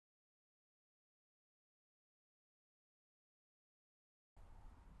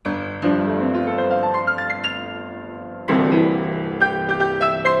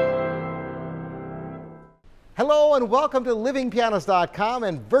Hello and welcome to livingpianos.com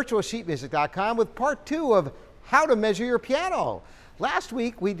and virtualsheetmusic.com with part 2 of how to measure your piano. Last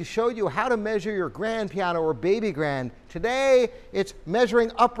week we showed you how to measure your grand piano or baby grand. Today it's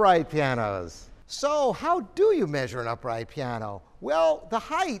measuring upright pianos. So how do you measure an upright piano? Well, the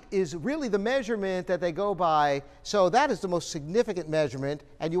height is really the measurement that they go by, so that is the most significant measurement,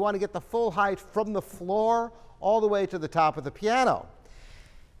 and you want to get the full height from the floor all the way to the top of the piano.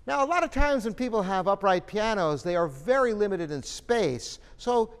 Now, a lot of times when people have upright pianos, they are very limited in space.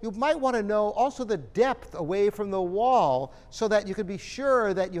 So you might want to know also the depth away from the wall so that you can be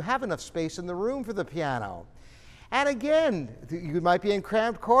sure that you have enough space in the room for the piano. And again, you might be in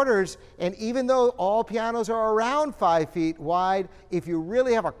cramped quarters, and even though all pianos are around 5 feet wide, if you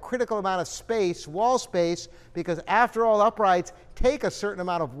really have a critical amount of space, wall space, because after all, uprights take a certain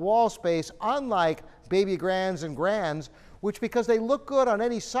amount of wall space, unlike baby grands and grands, which because they look good on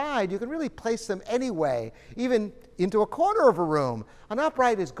any side, you can really place them anyway, even into a corner of a room. An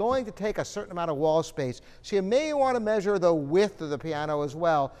upright is going to take a certain amount of wall space, so you may want to measure the width of the piano as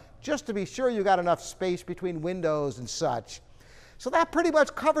well, just to be sure you got enough space between windows and such. So that pretty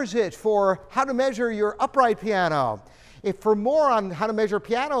much covers it for how to measure your upright piano. For more on how to measure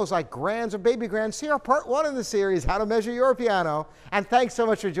pianos like grands or baby grands, see our part 1 in the series, How to Measure Your Piano. And thanks so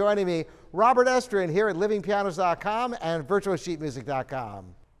much for joining me. Robert Estrin here at livingpianos.com and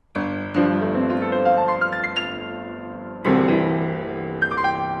virtualsheetmusic.com.